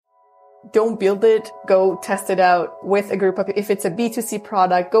Don't build it. Go test it out with a group of people. If it's a B2C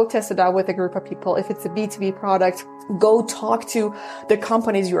product, go test it out with a group of people. If it's a B2B product, go talk to the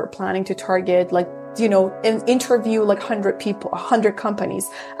companies you are planning to target. Like, and interview like 100 people, 100 companies.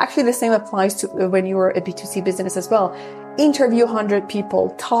 Actually, the same applies to when you are a B2C business as well. Interview 100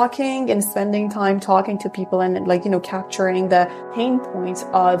 people, talking and spending time talking to people and capturing the pain points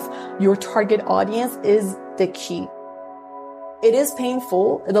of your target audience is the key. It is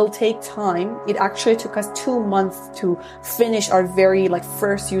painful. It'll take time. It actually took us 2 months to finish our very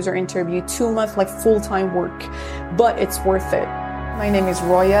first user interview, 2 months full-time work, but it's worth it. My name is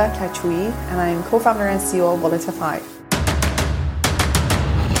Roya Kachooei, and I'm co-founder and CEO of Walletafai.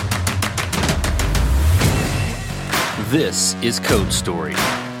 This is Code Story,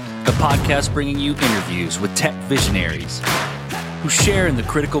 a podcast bringing you interviews with tech visionaries who share in the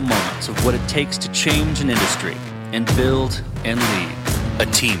critical moments of what it takes to change an industry and build and lead a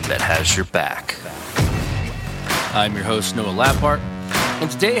team that has your back. I'm your host, Noah Lappart, and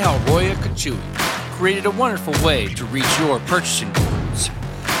today how Roya Kachooei created a wonderful way to reach your purchasing goals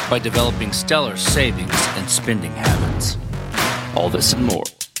by developing stellar savings and spending habits. All this and more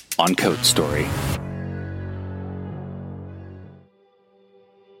on Code Story.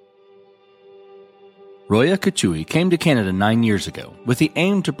 Roya Kachooei came to Canada 9 years ago with the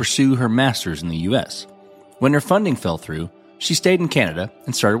aim to pursue her master's in the U.S. When her funding fell through, she stayed in Canada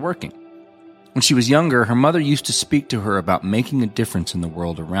and started working. When she was younger, her mother used to speak to her about making a difference in the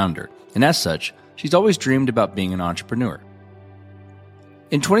world around her, and as such, she's always dreamed about being an entrepreneur.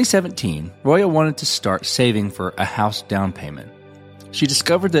 In 2017, Roya wanted to start saving for a house down payment. She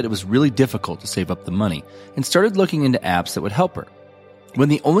discovered that it was really difficult to save up the money and started looking into apps that would help her. When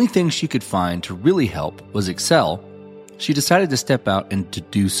the only thing she could find to really help was Excel, she decided to step out and to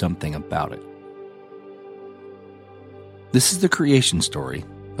do something about it. This is the creation story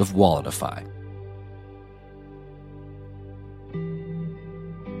of Walletafai.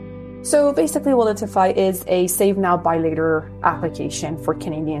 So basically, Walletafai is a save now, buy later application for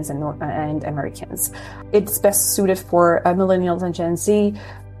Canadians and Americans. It's best suited for millennials and Gen Z.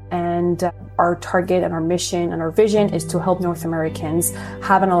 And our target and our mission and our vision is to help North Americans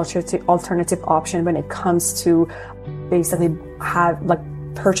have an alternative option when it comes to basically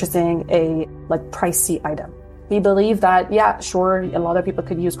purchasing a pricey item. We believe that, sure, a lot of people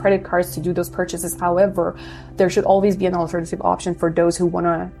could use credit cards to do those purchases. However, there should always be an alternative option for those who want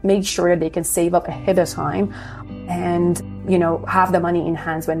to make sure that they can save up ahead of time and, have the money in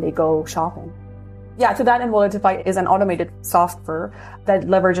hands when they go shopping. To that end, Walletafai is an automated software that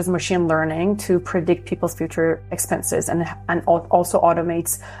leverages machine learning to predict people's future expenses and also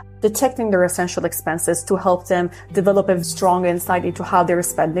automates detecting their essential expenses to help them develop a strong insight into how they're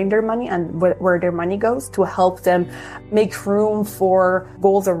spending their money and where their money goes, to help them make room for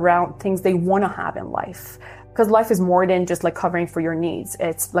goals around things they want to have in life. Because life is more than just covering for your needs.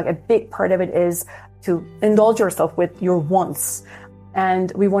 It's a big part of it is to indulge yourself with your wants.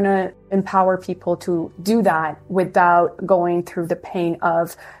 And we want to empower people to do that without going through the pain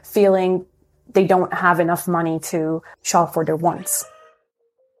of feeling they don't have enough money to shop for their wants.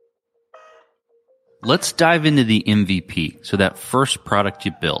 Let's dive into the MVP, so that first product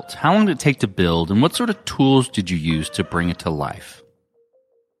you built. How long did it take to build, and what sort of tools did you use to bring it to life?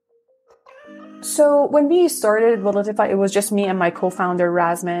 So when we started Walletafai, it was just me and my co-founder,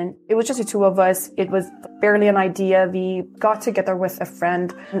 Razman. It was just the two of us. It was barely an idea. We got together with a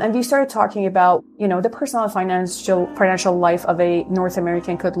friend and we started talking about, the personal financial life of a North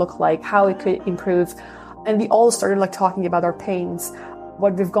American could look like, how it could improve. And we all started talking about our pains,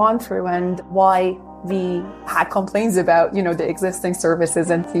 what we've gone through and why we had complaints about, the existing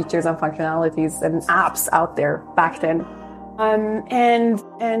services and features and functionalities and apps out there back then.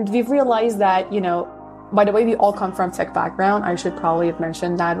 And we've realized that, by the way, we all come from tech background. I should probably have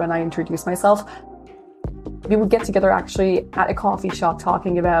mentioned that when I introduced myself. We would get together actually at a coffee shop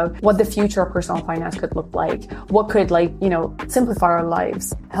talking about what the future of personal finance could look like, what could simplify our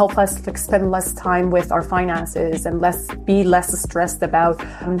lives, help us spend less time with our finances and be less stressed about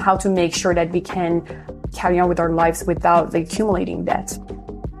how to make sure that we can carry on with our lives without accumulating debt.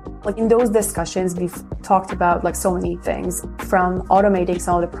 In those discussions, we've talked about so many things, from automating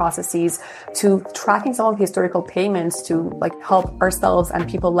some of the processes to tracking some of the historical payments to help ourselves and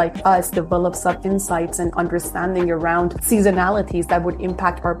people like us develop some insights and understanding around seasonalities that would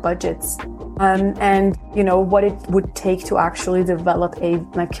impact our budgets. And what it would take to actually develop a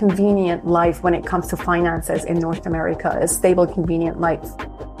convenient life when it comes to finances in North America, a stable, convenient life.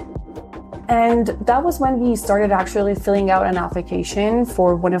 And that was when we started actually filling out an application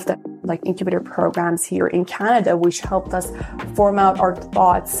for one of the like incubator programs here in Canada, which helped us form out our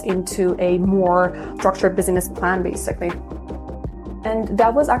thoughts into a more structured business plan, basically. And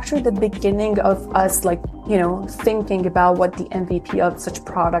that was actually the beginning of us, like, thinking about what the MVP of such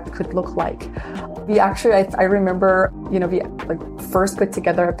product could look like. We actually, I remember, we like first put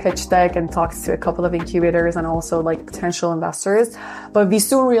together a pitch deck and talked to a couple of incubators and also like potential investors. But we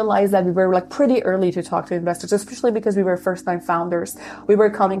soon realized that we were like pretty early to talk to investors, especially because we were first-time founders. We were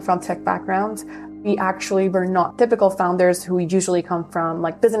coming from tech backgrounds. We actually were not typical founders who usually come from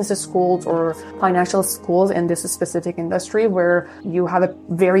like business schools or financial schools in this specific industry, where you have a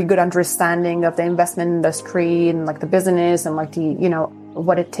very good understanding of the investment industry and like the business and like the,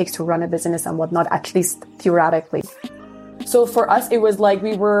 what it takes to run a business and whatnot, at least theoretically. So for us, it was like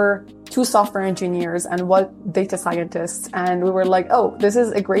we were two software engineers and one data scientist. And we were like, oh, this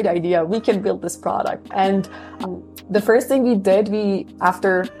is a great idea. We can build this product. And the first thing we did,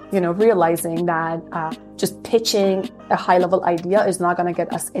 after, realizing that just pitching a high level idea is not going to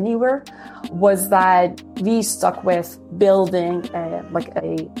get us anywhere, was that we stuck with building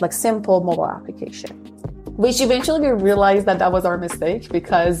a simple mobile application. Which eventually we realized that was our mistake,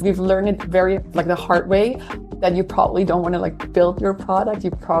 because we've learned it very the hard way, that you probably don't want to build your product.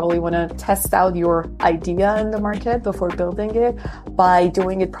 You probably want to test out your idea in the market before building it by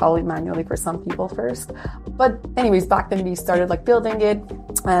doing it probably manually for some people first. But anyways, back then we started building it.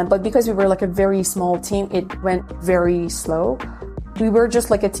 But because we were a very small team, it went very slow. We were just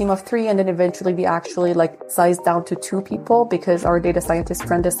a team of 3, and then eventually we actually sized down to 2 people because our data scientist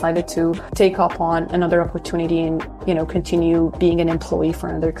friend decided to take up on another opportunity and, continue being an employee for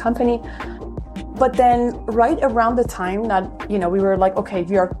another company. But then right around the time that, we were okay,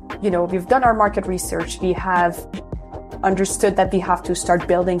 we've done our market research. We have understood that we have to start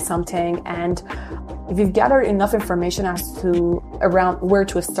building something, and we've gathered enough information as to around where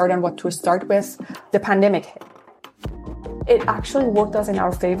to start and what to start with. The pandemic hit. It actually worked us in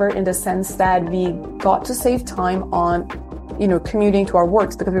our favor in the sense that we got to save time on, commuting to our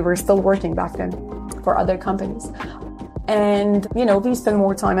works, because we were still working back then for other companies. And, we spent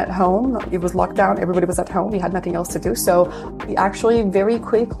more time at home. It was lockdown. Everybody was at home. We had nothing else to do. So we actually very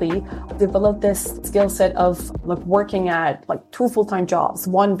quickly developed this skill set of working at 2 full-time jobs.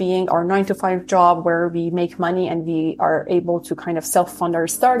 One being our 9-to-5 job where we make money and we are able to kind of self-fund our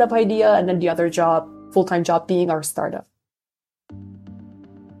startup idea. And then the other job, full-time job, being our startup.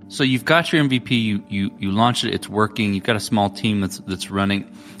 So you've got your MVP, you launched it, it's working, you've got a small team that's running.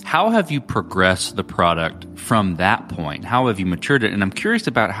 How have you progressed the product from that point? How have you matured it? And I'm curious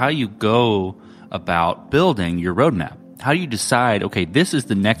about how you go about building your roadmap. How do you decide, okay, this is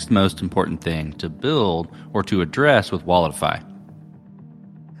the next most important thing to build or to address with Walletafai?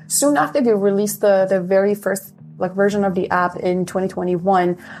 Soon after we released the very first version of the app in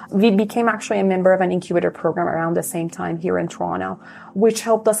 2021, we became actually a member of an incubator program around the same time here in Toronto, which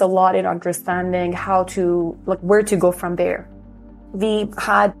helped us a lot in understanding how to, where to go from there. We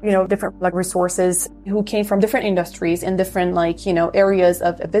had, different resources who came from different industries and different areas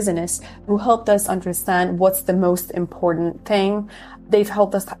of a business who helped us understand what's the most important thing. They've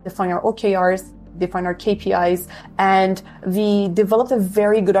helped us define our OKRs, define our KPIs, and we developed a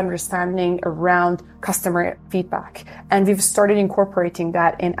very good understanding around customer feedback. And we've started incorporating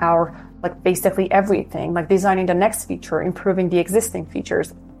that in our, basically everything, designing the next feature, improving the existing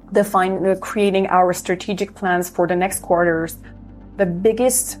features, creating our strategic plans for the next quarters. The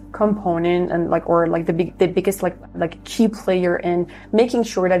biggest component and the biggest key player in making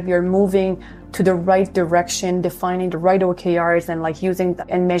sure that we are moving to the right direction, defining the right OKRs and using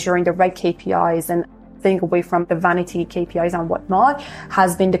and measuring the right KPIs and staying away from the vanity KPIs and whatnot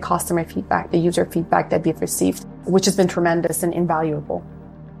has been the customer feedback, the user feedback that we've received, which has been tremendous and invaluable.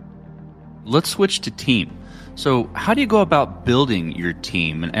 Let's switch to team. So how do you go about building your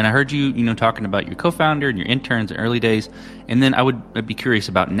team? And I heard you talking about your co-founder and your interns in early days. And then I'd be curious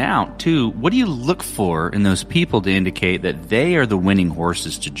about now too. What do you look for in those people to indicate that they are the winning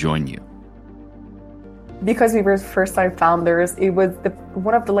horses to join you? Because we were first-time founders, it was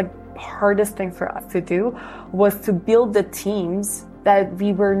one of the hardest things for us to do was to build the teams that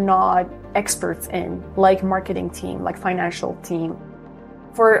we were not experts in, like marketing team, like financial team.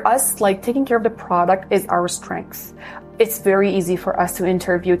 For us, taking care of the product is our strength. It's very easy for us to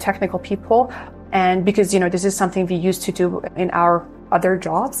interview technical people. And because, this is something we used to do in our other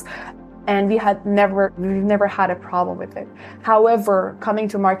jobs. And we've never had a problem with it. However, coming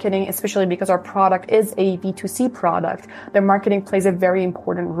to marketing, especially because our product is a B2C product, the marketing plays a very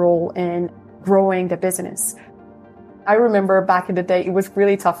important role in growing the business. I remember back in the day, it was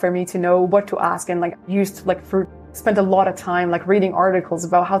really tough for me to know what to ask and used for spent a lot of time like reading articles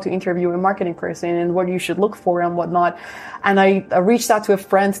about how to interview a marketing person and what you should look for and whatnot. And I reached out to a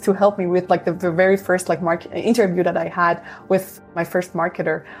friend to help me with like the very first like interview that I had with my first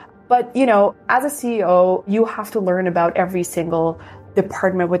marketer. But, as a CEO, you have to learn about every single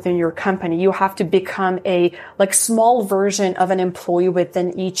department within your company. You have to become a like small version of an employee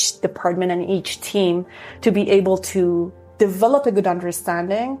within each department and each team to be able to develop a good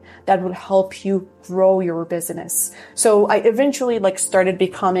understanding that will help you grow your business. So I eventually like started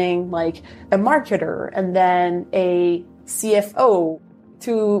becoming like a marketer and then a CFO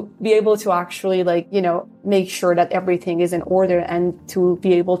to be able to actually like, make sure that everything is in order and to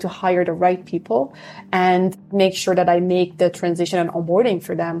be able to hire the right people and make sure that I make the transition and onboarding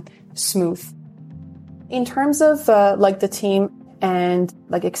for them smooth. In terms of like the team and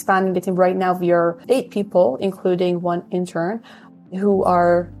like expanding the team, right now we are 8 people, including 1 intern, who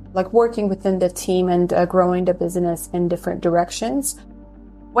are like working within the team and growing the business in different directions.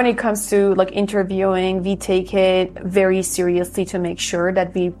 When it comes to like interviewing, we take it very seriously to make sure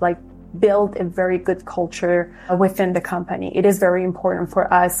that we like build a very good culture within the company. It is very important for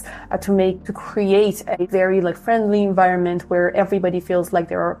us to create a very like friendly environment where everybody feels like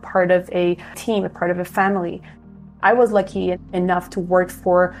they're a part of a team, a part of a family. I was lucky enough to work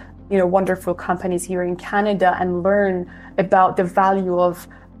for, wonderful companies here in Canada and learn about the value of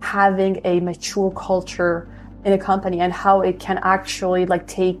having a mature culture in a company and how it can actually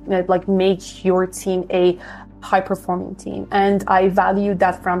make your team a high performing team. And I valued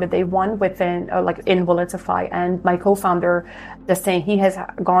that from the day one within in Walletafai. And my co-founder, the same, he has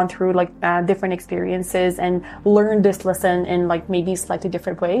gone through different experiences and learned this lesson in maybe slightly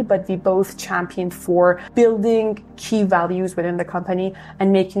different way, but we both championed for building key values within the company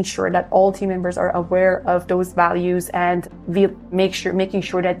and making sure that all team members are aware of those values and we making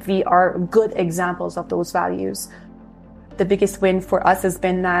sure that we are good examples of those values. The biggest win for us has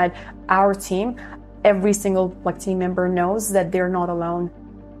been that our team, every single team member knows that they're not alone,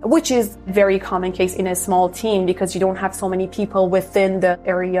 which is very common case in a small team because you don't have so many people within the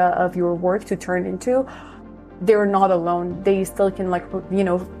area of your work to turn into. They're not alone. They still can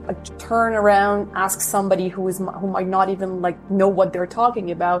turn around, ask somebody who might not even know what they're talking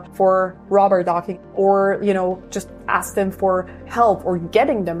about for rubber docking, or just ask them for help or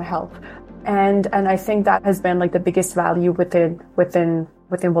getting them help. And I think that has been the biggest value within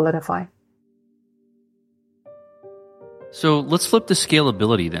Walletafai. So let's flip to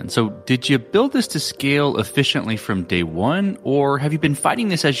scalability then. So did you build this to scale efficiently from day one, or have you been fighting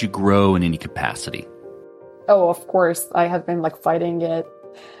this as you grow in any capacity? Oh, of course. I have been fighting it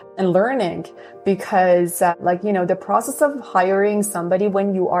and learning because the process of hiring somebody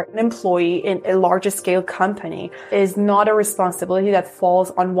when you are an employee in a larger scale company is not a responsibility that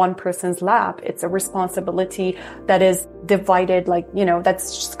falls on one person's lap. It's a responsibility that is divided,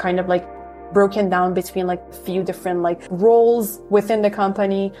 that's just kind of broken down between a few different roles within the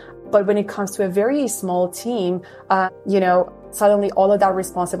company. But when it comes to a very small team, suddenly all of that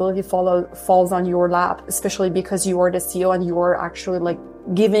responsibility falls on your lap, especially because you are the CEO and you are actually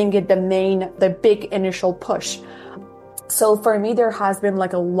giving it the big initial push. So for me, there has been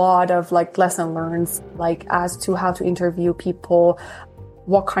a lot of lesson learns, as to how to interview people,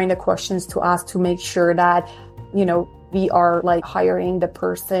 what kind of questions to ask to make sure that, we are hiring the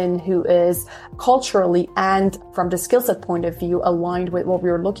person who is culturally and from the skill set point of view aligned with what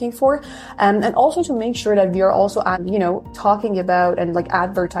we're looking for. And also to make sure that we are also, talking about and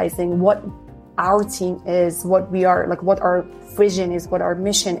advertising what our team is, what we are, what our vision is, what our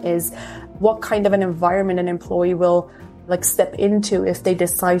mission is, what kind of an environment an employee will step into if they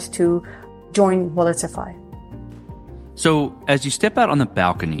decide to join Walletafai. So as you step out on the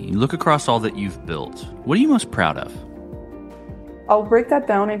balcony, you look across all that you've built, what are you most proud of? I'll break that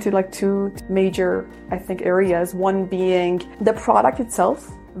down into 2 major, areas. One being the product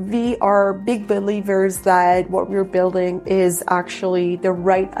itself. We are big believers that what we're building is actually the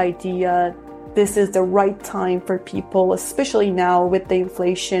right idea. This is the right time for people, especially now with the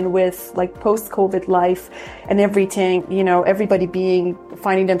inflation, with post-COVID life and everything, everybody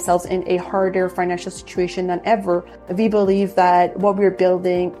finding themselves in a harder financial situation than ever. We believe that what we're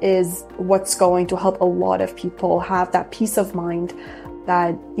building is what's going to help a lot of people have that peace of mind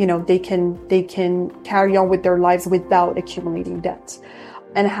that, they can carry on with their lives without accumulating debt.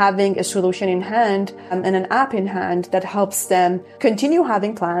 And having a solution in hand and an app in hand that helps them continue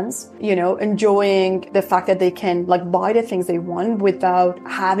having plans, enjoying the fact that they can buy the things they want without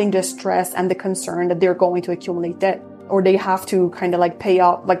having the stress and the concern that they're going to accumulate debt, or they have to kind of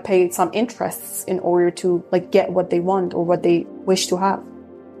pay some interests in order to get what they want or what they wish to have.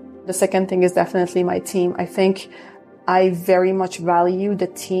 The second thing is definitely my team. I think I very much value the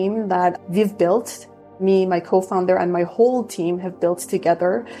team that we've built. Me, my co-founder, and my whole team have built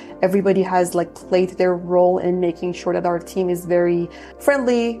together. Everybody has played their role in making sure that our team is very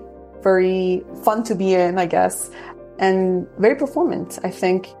friendly, very fun to be in, I guess, and very performant. I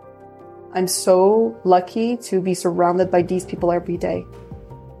think I'm so lucky to be surrounded by these people every day.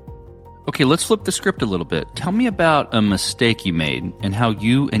 Okay, let's flip the script a little bit. Tell me about a mistake you made and how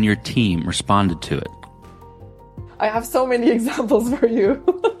you and your team responded to it. I have so many examples for you.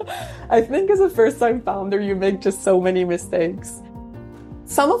 I think as a first-time founder, you make just so many mistakes.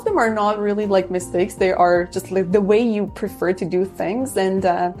 Some of them are not really mistakes. They are just the way you prefer to do things. And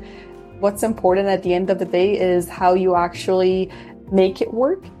what's important at the end of the day is how you actually make it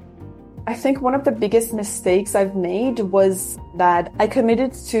work. I think one of the biggest mistakes I've made was that I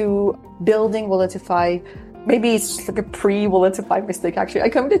committed to building Walletafai. Maybe it's just a pre-Walletafai mistake, actually. I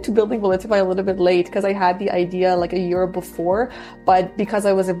committed to building Walletafai a little bit late because I had the idea a year before. But because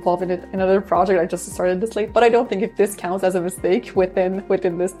I was involved in another project, I just started this late. But I don't think if this counts as a mistake within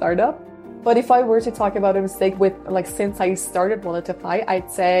this startup. But if I were to talk about a mistake with since I started Walletafai,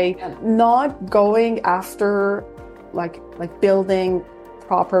 I'd say not going after building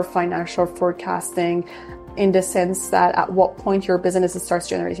proper financial forecasting in the sense that at what point your business starts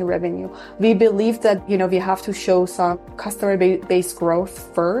generating revenue. We believe that, we have to show some customer base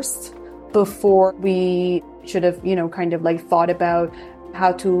growth first before we should have, thought about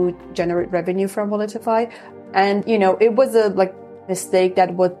how to generate revenue from Walletafai. And, it was a mistake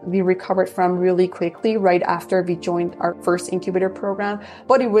that we recovered from really quickly right after we joined our first incubator program.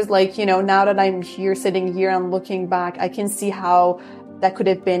 But it was now that I'm sitting here and looking back, I can see how that could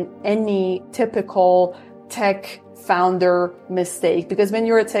have been any typical tech founder mistake. Because when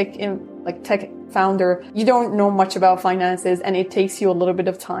you're a tech founder, you don't know much about finances, and it takes you a little bit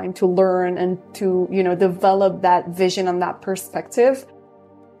of time to learn and to, develop that vision and that perspective.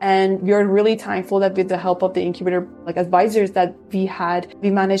 And we are really thankful that with the help of the incubator advisors that we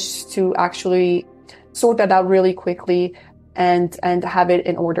managed to actually sort that out really quickly and have it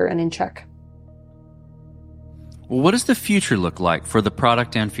in order and in check. Well, what does the future look like for the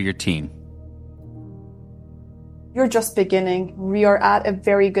product and for your team? You're just beginning. We are at a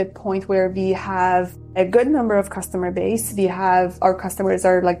very good point where we have a good number of customer base. Our customers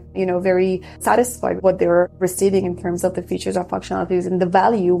are very satisfied with what they're receiving in terms of the features and functionalities and the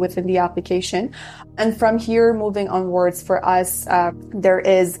value within the application. And from here, moving onwards for us, there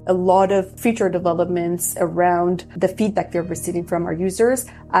is a lot of feature developments around the feedback we're receiving from our users,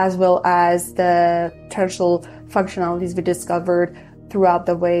 as well as the potential functionalities we discovered throughout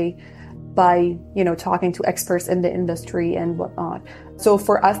the way by, talking to experts in the industry and whatnot. So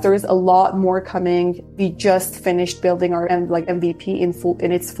for us, there is a lot more coming. We just finished building our MVP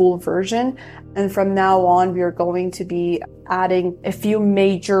in its full version. And from now on, we are going to be adding a few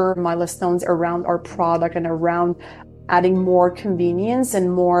major milestones around our product and around adding more convenience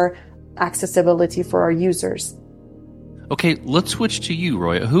and more accessibility for our users. Okay, let's switch to you,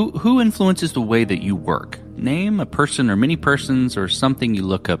 Roya. Who influences the way that you work? Name a person or many persons or something you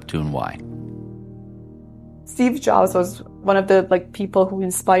look up to and why. Steve Jobs was one of the people who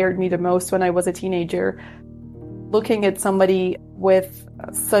inspired me the most when I was a teenager. Looking at somebody with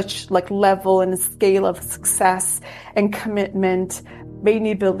such level and scale of success and commitment made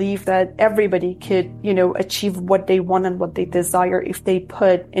me believe that everybody could, achieve what they want and what they desire if they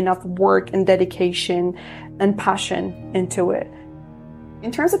put enough work and dedication and passion into it.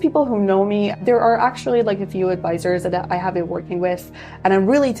 In terms of people who know me, there are actually a few advisors that I have been working with, and I'm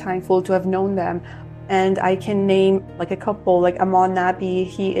really thankful to have known them. And I can name a couple, Aman Nabi.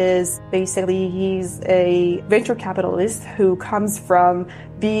 He's a venture capitalist who comes from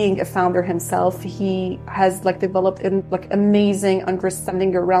being a founder himself. He has developed an amazing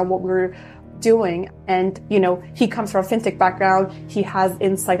understanding around what we're doing. And, he comes from a fintech background. He has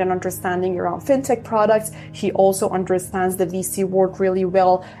insight and understanding around fintech products. He also understands the VC world really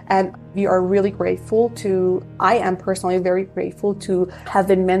well. And we are really grateful I am personally very grateful to have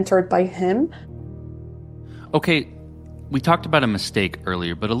been mentored by him. Okay, we talked about a mistake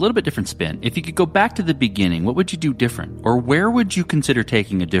earlier, but a little bit different spin. If you could go back to the beginning, what would you do different? Or where would you consider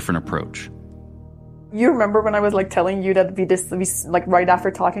taking a different approach? You remember when I was telling you that we right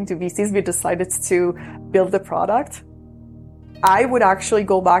after talking to VCs, we decided to build the product? I would actually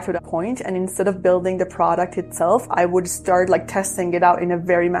go back to that point, and instead of building the product itself, I would start testing it out in a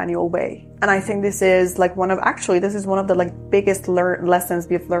very manual way. And I think this is one of the biggest lessons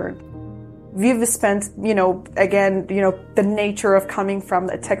we've learned. We've spent, the nature of coming from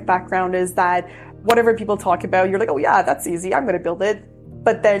a tech background is that whatever people talk about, you're oh yeah, that's easy, I'm going to build it.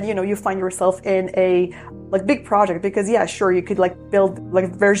 But then, you find yourself in a big project because yeah, sure, you could build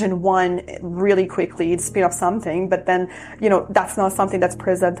version 1 really quickly, spin up something, but then, that's not something that's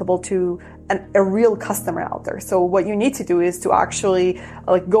presentable to a real customer out there. So what you need to do is to actually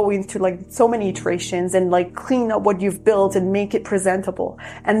go into so many iterations and clean up what you've built and make it presentable.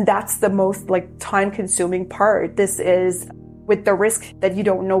 And that's the most time consuming part. This is with the risk that you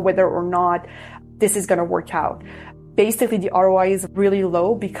don't know whether or not this is going to work out. Basically, the ROI is really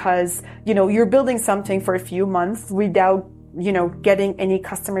low because, you're building something for a few months without, getting any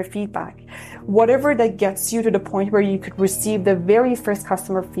customer feedback. Whatever that gets you to the point where you could receive the very first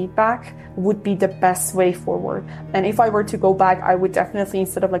customer feedback would be the best way forward. And if I were to go back, I would definitely,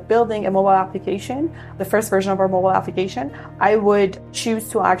 instead of building a mobile application, the first version of our mobile application, I would choose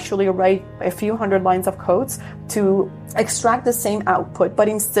to actually write a few hundred lines of codes to extract the same output. But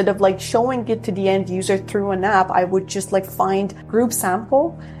instead of showing it to the end user through an app, I would just find group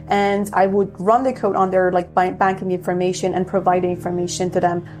sample and I would run the code on their banking information and provide the information to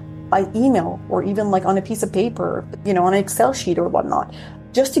them by email or even on a piece of paper, on an Excel sheet or whatnot,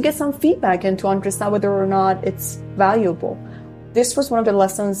 just to get some feedback and to understand whether or not it's valuable. This was one of the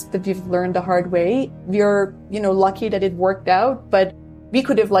lessons that we've learned the hard way. We're, lucky that it worked out, but we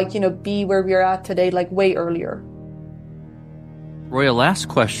could have be where we're at today, way earlier. Roya, last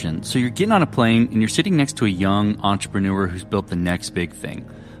question. So you're getting on a plane and you're sitting next to a young entrepreneur who's built the next big thing.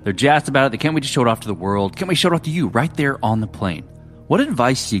 They're jazzed about it. They can't wait to show it off to the world. Can't wait to show it off to you right there on the plane. What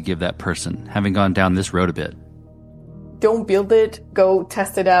advice do you give that person, having gone down this road a bit? Don't build it. Go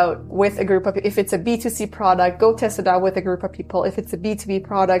test it out with a group of people. If it's a B2C product, go test it out with a group of people. If it's a B2B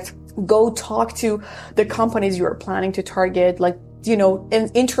product, go talk to the companies you are planning to target.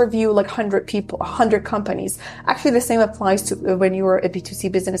 And interview 100 people, 100 companies. Actually, the same applies to when you are a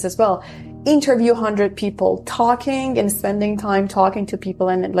B2C business as well. Interview 100 people, talking and spending time talking to people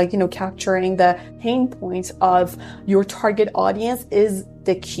and capturing the pain points of your target audience is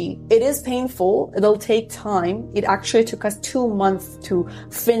the key. It is painful. It'll take time. It actually took us 2 months to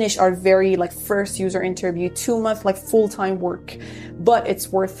finish our very first user interview, 2 months full-time work, but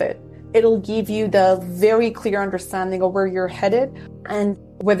it's worth it. It'll give you the very clear understanding of where you're headed and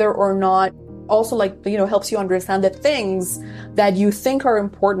whether or not also helps you understand the things that you think are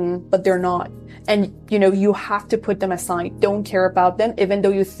important, but they're not. And, you have to put them aside. Don't care about them. Even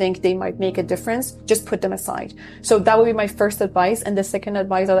though you think they might make a difference, just put them aside. So that would be my first advice. And the second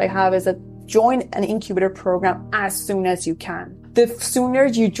advice that I have is that join an incubator program as soon as you can. The sooner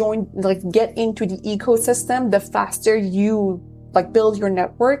you join, get into the ecosystem, the faster you build your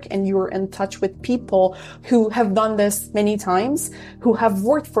network and you're in touch with people who have done this many times, who have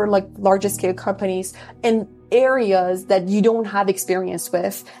worked for larger scale companies in areas that you don't have experience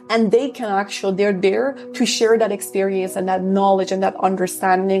with. And they're there to share that experience and that knowledge and that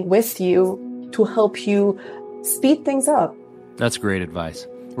understanding with you to help you speed things up. That's great advice.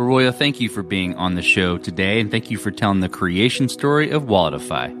 Well, Roya, thank you for being on the show today. And thank you for telling the creation story of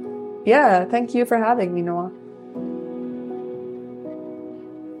Walletafai. Yeah, thank you for having me, Noah.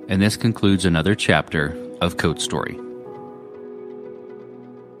 And this concludes another chapter of Code Story.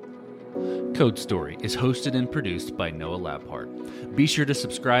 Code Story is hosted and produced by Noah Labhart. Be sure to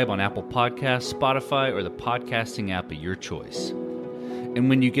subscribe on Apple Podcasts, Spotify, or the podcasting app of your choice. And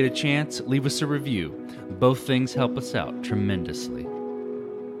when you get a chance, leave us a review. Both things help us out tremendously.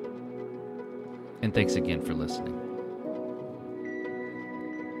 And thanks again for listening.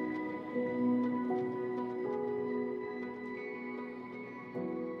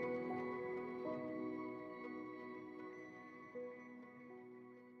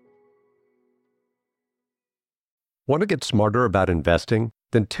 Want to get smarter about investing?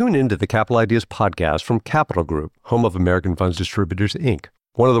 Then tune into the Capital Ideas podcast from Capital Group, home of American Funds Distributors, Inc.,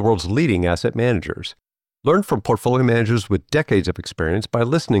 one of the world's leading asset managers. Learn from portfolio managers with decades of experience by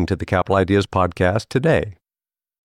listening to the Capital Ideas podcast today.